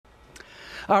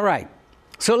All right.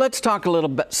 So let's talk a little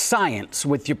bit science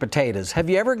with your potatoes. Have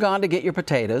you ever gone to get your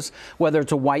potatoes, whether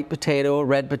it's a white potato, a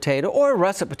red potato, or a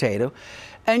russet potato,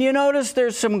 and you notice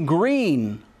there's some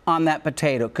green on that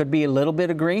potato? Could be a little bit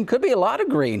of green, could be a lot of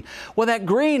green. Well, that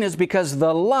green is because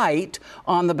the light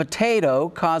on the potato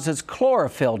causes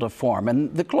chlorophyll to form,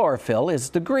 and the chlorophyll is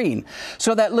the green.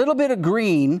 So that little bit of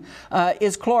green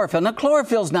is chlorophyll. Now,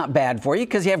 chlorophyll is not bad for you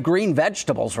because you have green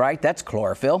vegetables, right? That's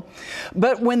chlorophyll.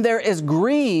 But when there is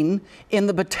green in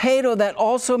the potato, that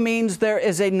also means there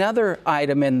is another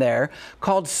item in there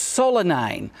called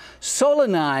solanine.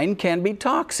 Solanine can be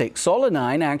toxic.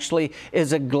 Solanine actually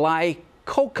is a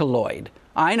glycocaloid.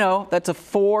 I know, that's a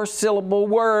 4-syllable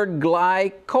word,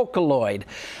 glycocaloid.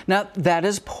 Now, that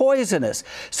is poisonous.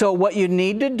 So what you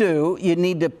need to do, you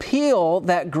need to peel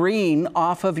that green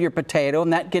off of your potato,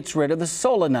 and that gets rid of the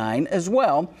solanine as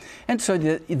well. And so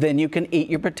then you can eat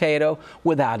your potato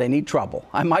without any trouble.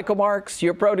 I'm Michael Marks,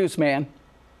 your produce man.